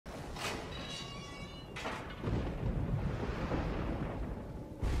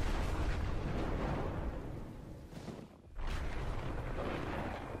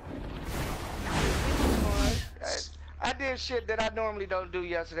civilian shit that I normally don't do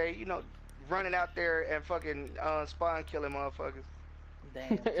yesterday. You know, running out there and fucking spawn killing motherfuckers.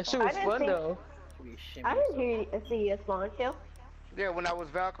 Damn. That shit was fun though. I didn't see a spawn kill. Yeah, when I was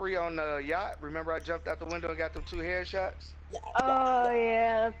Valkyrie on the yacht, remember I jumped out the window and got them 2 headshots? Oh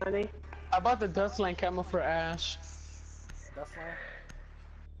yeah, that's funny. I bought the Dustland camo for Ash.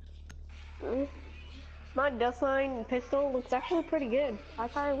 Dustland? My Dustline pistol looks actually pretty good. I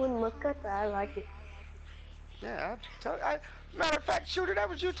thought it wouldn't look good, but I like it. Yeah, matter of fact, Shooter, that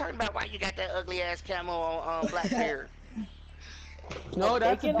was you talking about why you got that ugly ass camo on Blackbeard. No,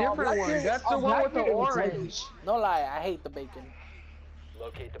 that's a bacon? different one. That's the one with the orange. No lie, I hate the bacon.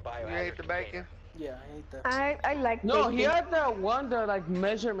 Locate the biohazard. You hate the bacon? Yeah, I hate that. I like No, bacon. he had that one, the like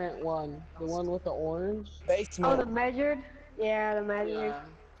measurement one, the one with the orange. Oh, the measured? Yeah, the measured. Yeah.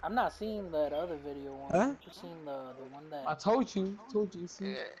 I'm not seeing that other video one. Huh? I'm just seeing the one that. I told you,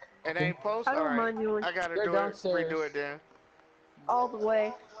 see. Yeah. It ain't post? I don't Alright, mind you. I gotta They're do downstairs. it, redo it then. All the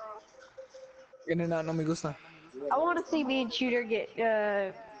way. Ganun no me gusta. I want to see me and Shooter get,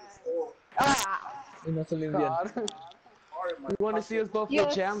 Yun nasa lim yan. God. You want to see us both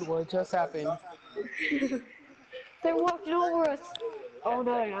get jammed? What just happened? They're walking over us. Oh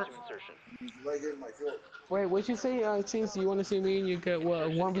no, they're not. Insertion. Wait, what'd you say, Chase? You want to see me and you get what,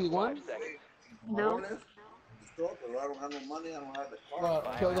 1v1? No.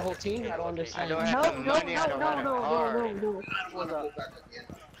 Kill the whole team? I don't I understand. don't No, have no, no money, I no, don't no, have a no, car. no, no. What's up?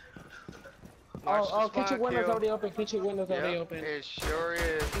 Watch the kitchen spawn windows kill. already open. Kitchen windows already Yep, open. it sure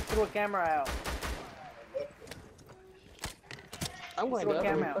is. He threw a camera out. I'm He going threw a to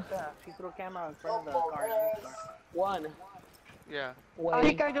camera out. He threw a camera in front of the car. one. Yeah. I Wait.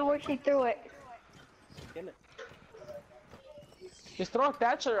 think I know where she threw it. Kill it. Just throw a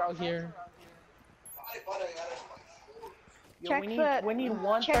Thatcher out here. Yo, Check we need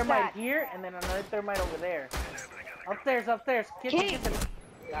one check thermite that. here and then another thermite over there. Upstairs. Kitchen.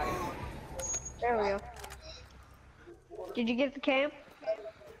 Got it. There we go. Did you get the camp?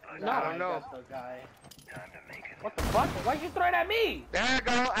 No, I don't know. got the guy. What the fuck? Why'd you throw it at me? There I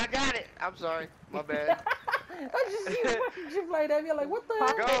go, I got it. I'm sorry, my bad. I just see you flying at me. I'm like, what the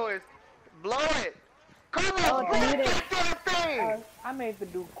hell? Go is blow it. Come Oh, on, blow need that it. damn thing. I made the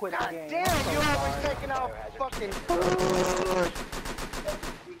dude quit the God game. damn, I'm so you always sorry. taking off fucking.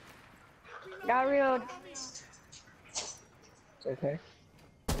 Got real. Okay.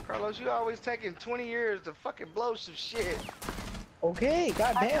 Carlos, you always taking 20 years to fucking blow some shit. Okay,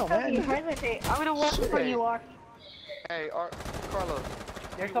 goddamn, You man. hesitate. I'm gonna walk before you walk. Hey, Carlos.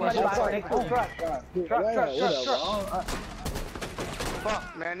 There's somebody behind next to the truck. Truck.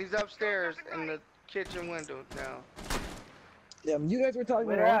 Fuck, man, he's upstairs in the kitchen window now. Yeah, you guys were talking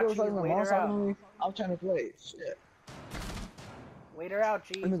Wait about her out, my Chief, wait her talking to me. I'm trying to play. Shit. Wait her out,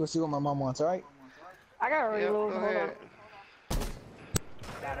 Chief. Let me go see what my mom wants, alright? I gotta Yep, reload. go Hold on. ahead.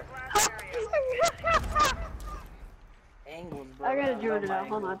 Got her. Angles, bro. I gotta do it now.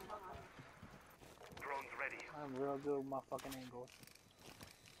 Hold on. I'm real good with my fucking angles.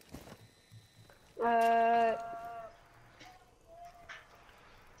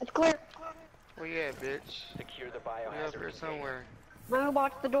 It's clear. Where you at, bitch? Secure the You're up biohazard here container. somewhere. I'm gonna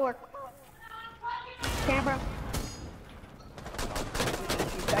watch the door. Camera.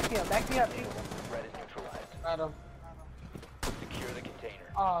 Back me up, Chief. Threat is neutralized. Got him. Secure the container.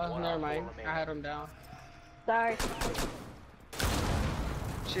 Oh, One never op four mind. remaining. I had him down. Sorry.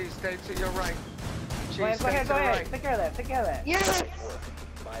 Cheese, stay to your right. Cheese, Go stay ahead. to the right. Take care of that. Yes.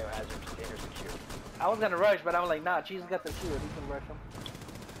 Biohazard container secure. I was gonna rush, but I was like, nah, Cheese got the shield. You can rush him.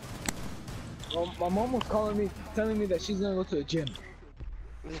 Well, my mom was telling me that she's gonna go to the gym.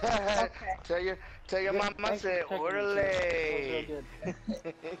 Tell your mama I said orderly.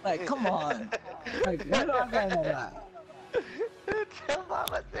 Like, come on. Like, why do I gotta know that? Tell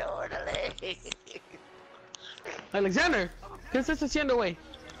mama said orderly. Alexander, ¿qué estás haciendo, güey?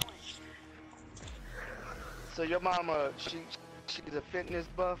 So your mama, she's a fitness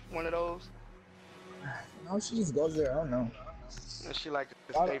buff, one of those. No, she just goes there. I don't know. And she like to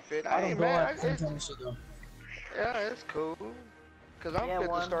I stay don't- fit. I don't ain't go mad. out sometimes she go. Yeah, it's cool. Cause I'm fit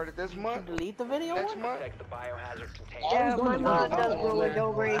to start it this month. Delete the video. Next month. Protect the biohazard container. Yeah, my going mom to does work. roller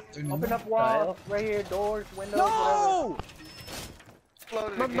dobery. Open up walls, right here, doors, windows, No!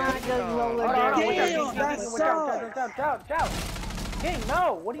 Exploded My again. mom does roller whatever. dobery. Hold Damn, that Chow. King,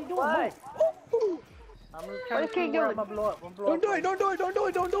 no! What are you doing? What? Move. I'm trying is to King see where doing? I'm gonna blow up. Don't do it, don't do it, don't do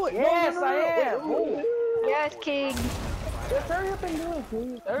it, don't do it! Yes, no, I am. Wait, Move. Yes, King. Just hurry up and do it,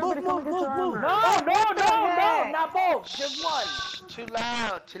 please. Everybody come get your armor. No, not both. Just one. Too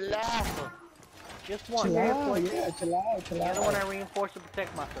loud, too loud. Just one. Chill out, yeah, chill out, chill The other one out. I reinforced to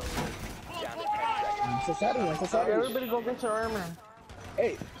protect myself. Down to 10 seconds. Hey, everybody go get your armor.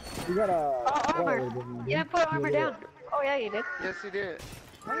 Hey, you got a. Armor. You didn't put armor down. Oh yeah, you did. Yes, he did.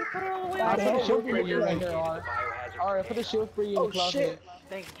 Why you put it all the way I out put a there? shield for you right here, The Alright. biohazard Alright, put a shield for you in the closet.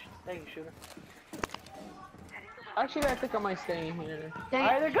 Thank you, shooter. Actually, I think I might stay in here. Dang.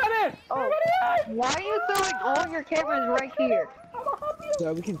 Alright, they're coming! Oh, why are you throwing all your cameras right here?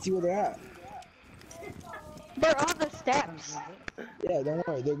 So we can see where they're at. They're on the steps. Yeah, don't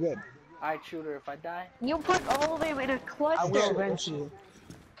worry, they're good. Alright, shooter, if I die. You put all of them in a cluster. I will avenge you.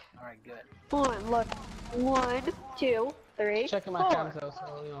 Alright, good. Hold on, look. 1, 2, 3, Checking my 4. cams out,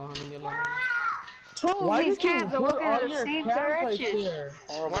 so you know how many alone. Two of Why these did you cams are put looking all in the your same cams right direction. there?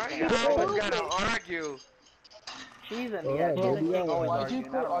 Horrible. Why you game. always gotta argue? She's in, Oh, yeah, she's baby, in. yeah. Always Why'd you arguing, I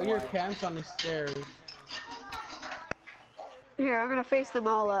put don't all know your why. cams on the stairs? Here, I'm gonna face them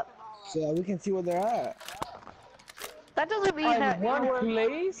all up. So that we can see where they're at. That doesn't mean that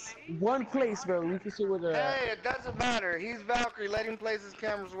In one place, bro. We can see where they're at. Hey, it doesn't matter. He's Valkyrie. Let him place his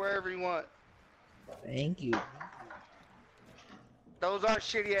cameras wherever he wants. Thank you. Those aren't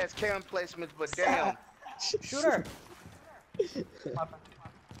shitty ass cam placements, but damn. Shooter!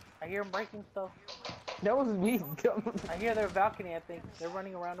 I hear him breaking stuff. That was me. I hear their balcony, I think. They're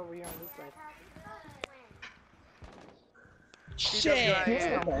running around over here on this side. Shit!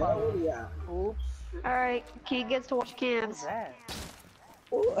 TWIN. Yeah. Oops. Alright, King gets to watch What's cams. that?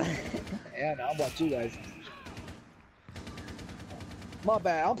 Yeah, no, how about you guys? My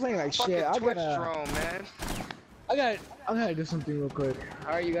bad, I'm playing like Fucking shit. I Twitch gotta, drone, man. I gotta do something real quick.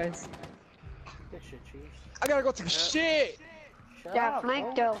 Alright, you guys. Good shit, Chiefs. I gotta go take a shit! Shut Yeah, up. flank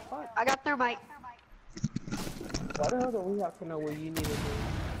Oh, though. fuck. I got thermite. Why the hell do we have to know where you need to be?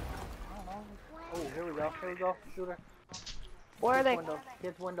 I don't know. Oh, here we go. Here we go. Shooter. Where are they? Window.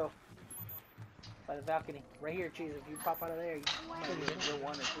 Kids window. By the balcony. Right here, Cheese. If you pop out of there, you might get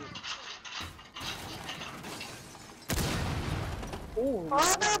 1 or 2.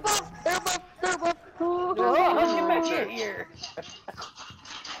 Oh, they're above! They're above! They're above! Oh, let's get back in here.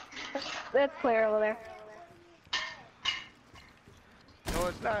 That's player over there. No,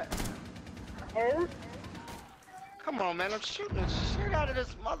 it's not. Who? Come on, man. I'm shooting the shit out of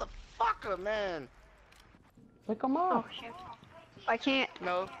this motherfucker, man. Pick them Oh up. shit. I can't.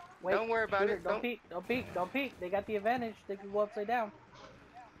 No, Wait, don't worry about Shooter, it. Don't peek. Don't peek. Don't peek. They got the advantage. They can go upside down.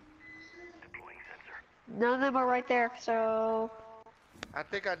 None of them are right there, so I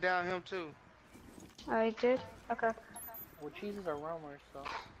think I downed him too. I did. Okay. Well, Cheeses are roamers, so.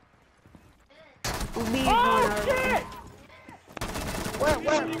 Me and Oh, one are- shit!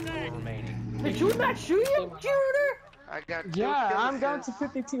 Where? remaining. Did you not shoot him, Shooter? I got 2 Yeah, kill I'm down to assists.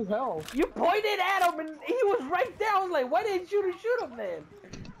 52 health. You pointed at him and he was right there. I was like, why didn't Shooter shoot him then?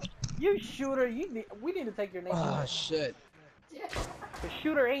 You Shooter, we need to take your name. Oh shit. The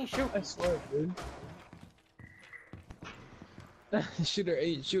Shooter ain't shooting. I swear, dude. Shooter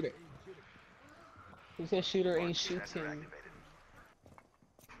 8, shoot it. He said shooter ain't shooting.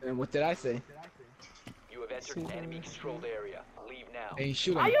 And what did I say? You have entered an enemy-controlled area. Leave now. Ain't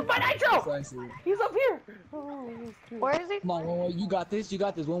shooting. Are you by That's what Nitro? I said. He's up here. Oh, Where is he? Come on, one way. You got this. You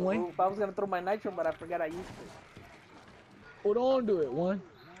got this. One way. Oof, I was gonna throw my Nitro, but I forgot I used it. Hold on to it. One.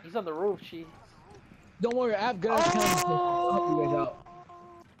 He's on the roof, she. Don't worry. I have guns coming. I'll help you guys out.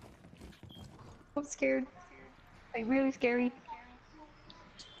 I'm scared. I'm really scary.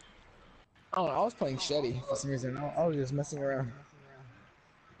 Oh, I was playing Shetty for some reason. I was just messing around.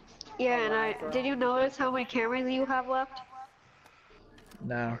 Yeah, and did you notice how many cameras you have left?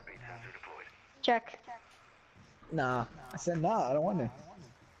 Nah. Check. Nah. I said nah. I don't want to.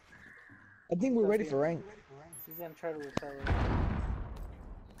 I think we're ready for rank. He's gonna try to recover.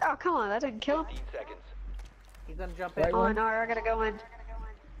 Oh, come on, that didn't kill him. 15 seconds. He's gonna jump in. Right Oh, one? no, I gotta go in.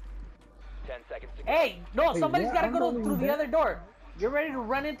 10 seconds to go. Hey, no, Hey, somebody's yeah, gotta I'm go going through in the there. other door. You're ready to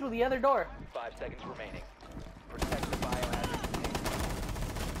run in through the other door. 5 seconds remaining. Protect the biohazard container.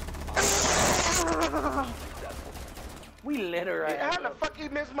 Successful. We lit her Hey, how right the fuck you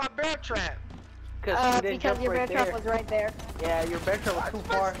missed my bear trap? Because you didn't Because jump your bear right trap there. was right there. Yeah, your bear trap was too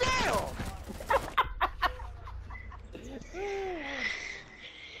far. But still.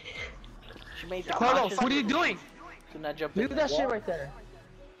 She made the Carlos, conscious what are you doing? to not jump Leave in. that shit right there.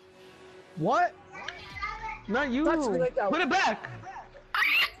 What? Not you. Touch me like that. Put it back.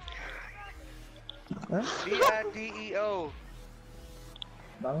 Video.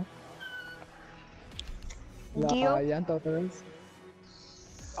 No. Dio? La llanta otra vez.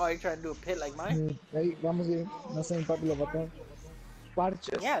 Oh, you're trying to do a pit like mine? Ahí, vamos bien. No sé, papi lo mató.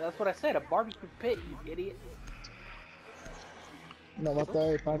 Parches. Yeah, that's what I said. A barbecue pit, you idiot. No mató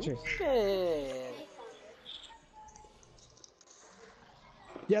ahí, parches. Shit.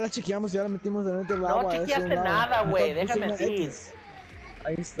 Ya la chequeamos, ya la metimos dentro del No agua. chequeaste nada, güey. Déjame mentir.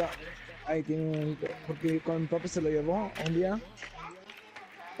 Ahí está. Ahí tiene un bonito. Porque cuando mi papá se lo llevó un día.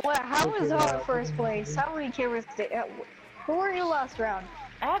 What? How was our first place? How many cameras did? Who were you last round?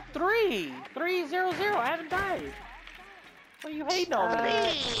 At 3-0-0. I haven't died. What are you hating on me?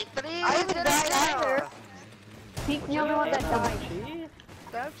 I haven't died either. Pete's the only one that died.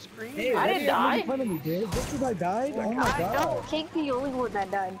 Stop screaming. Hey, I didn't die. In front of me, dude. Just because I died? Oh my god. No, Kate's the only one that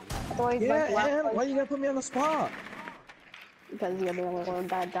died. Otherwise, Yeah, like, last and place. why you gotta put me on the spot? Because you're the only one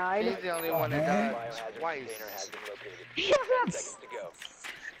that died. He's the only one that died Biohazard twice. container has been located. Yeah, 10 seconds to go.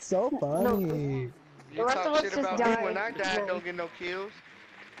 So funny. You rest of talk us shit just about died. me when I die, No. don't get no kills.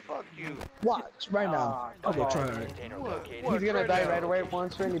 Fuck you. Watch right now. Oh, Okay, try it. Container located. He's gonna die right away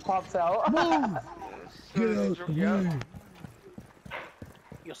once when he pops out. Move! Get out the way.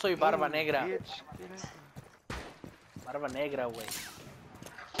 Yo soy barba negra. Bitch. Barba negra, güey.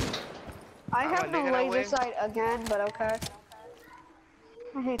 I I'm have a the nigga that laser way. sight again, but okay.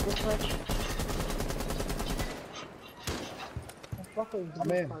 I hate this switch.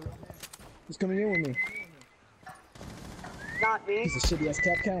 I'm in. Who's coming in with me? Not me. He's a shitty ass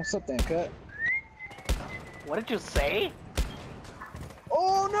cap can. What's up, then, cut? What did you say?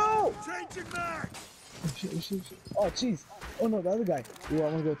 Oh no! Changing back! Oh shit, shit, shit. Oh jeez. Oh no, the other guy. Ooh,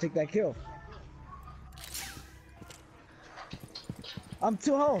 I'm gonna go take that kill. I'm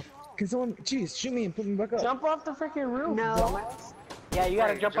too low. Can someone, jeez, shoot me and put me back up? Jump off the freaking roof. No. dumbass. Yeah, you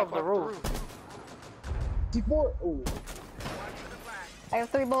gotta Right, jump off the roof. D4. Oh. I have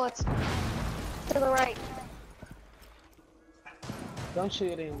 3 bullets. To the right. Don't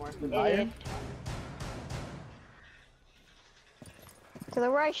shoot anymore. Idiot. To the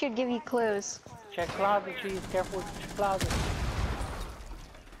right should give you clues. Check closet, cheese. Careful with your closet.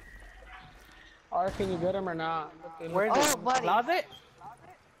 Or can you get him or not? Where's Oh, the buddy. closet?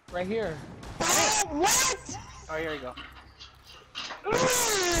 Right here. Oh, what? Oh, here we go.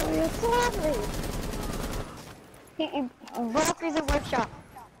 You slapped me. Valkyrie's in workshop.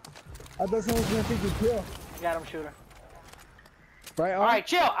 I thought someone was gonna take the kill. Got him, shooter. Right on? Alright,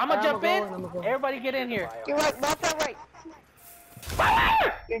 chill. I'm gonna jump in. I'm gonna go. Everybody get in here. You're right, left and right.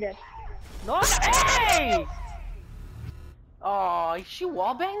 You're dead. No, hey! Oh, she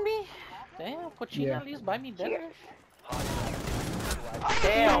wallbanged me? Damn, could she Yeah. at least buy me dinner? Cheers.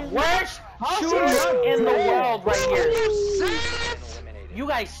 Damn, worst shooter in the world right here. You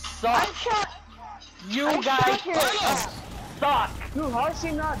guys I suck. shot. You I guys shot her. suck. Dude, how's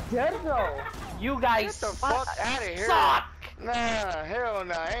she not dead though? You guys Get the fuck out of here. suck. Nah, hell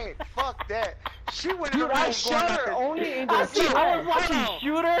nah, ain't. Fuck that. She went in the Dude, room I going shot out her the- only in I the see. I was watching Hold on.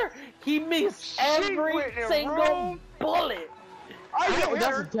 Shooter. He missed She every went in the single room. bullet. I know, heard that's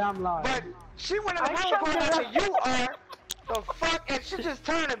a her, damn lie. But she went in the I room shot going her. out the you are. The fuck? And she just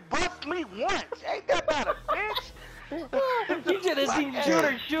turned and bust me once. Ain't that about a bitch? You should have seen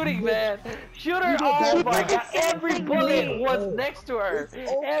Shooter shooting, man. Shooter, did oh that, my man. god, every bullet was Oh, next to her.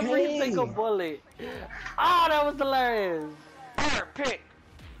 it's okay. Every single bullet. Oh, that was hilarious. Her pick.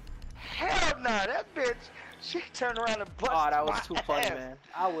 Hell nah, that bitch. She turned around and bust Oh, that was my too funny, ass. man.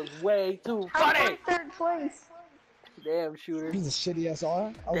 I was way too I funny. won 3rd place. Damn, Shooter. He's a shitty ass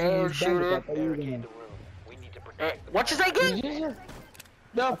R. I was Damn, gonna use shooter. bandit. I thought you were Barricade gonna. the room. We need to protect the What you say, Did again? you just-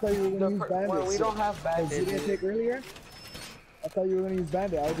 I thought you were gonna use well, bandit. we don't have Cause you didn't bandits. pick earlier. I thought you were gonna use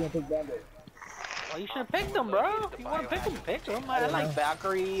bandit. I was gonna pick bandit. Well, you should have picked them, bro. If you want to pick them, pick them. I like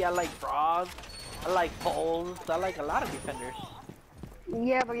Valkyrie. I like Frost. I like Poles. I like a lot of defenders.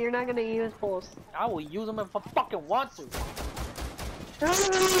 Yeah, but you're not gonna use pulls. I will use them if I fucking want to.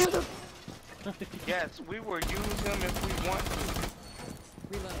 Yes, we will use them if we want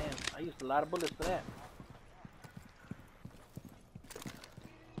to. Man, I used a lot of bullets for that.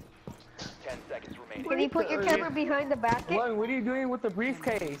 10 seconds remaining. Can you put your camera behind the basket? What are you doing with the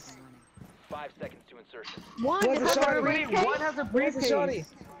briefcase? 5 seconds to insertion. One. Where's the Is that shotty? a briefcase? One has a Where's the briefcase. shotty?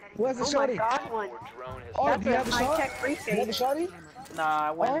 Where's the Oh my shotty? god, one. Your drone has Oh, That's do you a have the shot? high-tech Do you have the briefcase. shotty? Nah,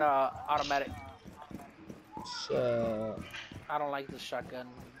 I went automatic. Uh, I don't like the shotgun.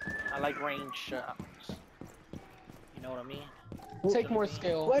 I like range shots. You know what I mean? Take more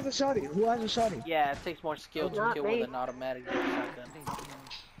skill. who has the shotty? Who has the shotty? Yeah, it takes more skill to Not kill me. with an automatic than a shotgun.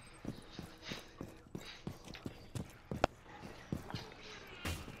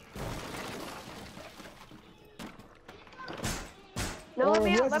 No, Oh, let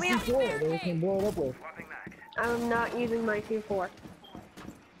me who out, has let the me out. C4 that we can blow it up with? I'm not using my C4.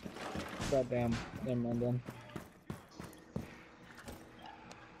 Goddamn. Never mind then.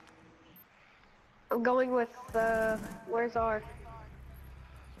 I'm going with, where's R?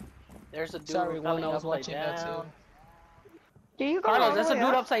 There's a dude Sorry, one rappelling I was upside watching that down. too. Do you go Carlos, all there's the a way dude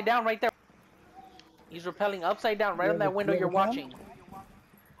up? upside down right there. He's rappelling upside down right on that window you're watching.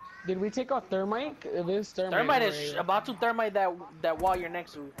 Did we take out thermite? It is thermite. Thermite is right? about to thermite that wall you're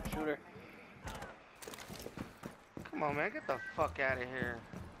next to, shooter. Come on, man. Get the fuck out of here.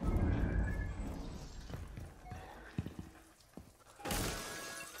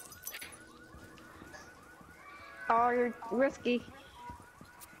 Oh, you're risky.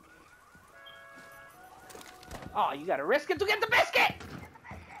 Oh, you gotta risk it to get the biscuit!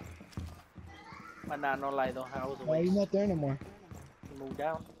 But nah, no lie though, I was a Oh, he's waste. not there no more. He moved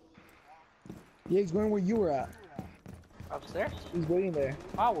down. Yeah, he's going where you were at. Upstairs? He's waiting there.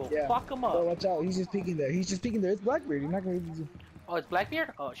 I will Yeah. fuck him Oh, up. watch out. He's just peeking there. He's just peeking there. It's Blackbeard. You're not gonna be. Oh, it's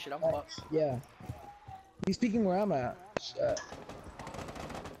Blackbeard? Oh shit, I'm fucked. Yeah. He's peeking where I'm at.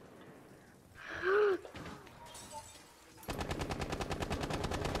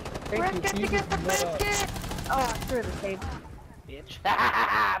 Thank you, Risk it to Jesus. get the What up? biscuit! Oh, screw the save.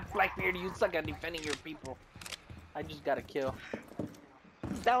 Bitch. Blackbeard, you suck at defending your people. I just got a kill.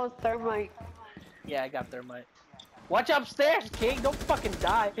 That was thermite. Yeah, I got thermite. Watch upstairs, King. Don't fucking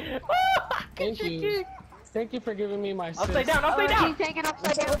die. Thank you. Thank you for giving me my Upside assist. down, upside down. He's taking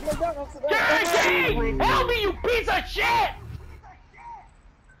upside down. King! Help me, you piece of shit!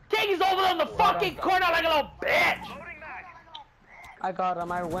 King is over on the fucking corner like a little bitch! I got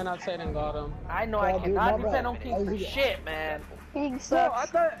him. I went outside and got him. I know Oh, I dude, cannot my defend bad. on King for shit, man. King No, I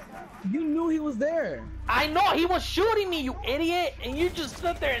sucks. thought you knew he was there. I know, he was shooting me, you idiot! And you just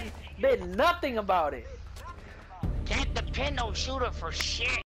stood there and did nothing about it. Can't depend on shooter for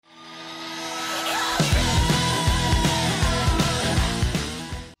shit.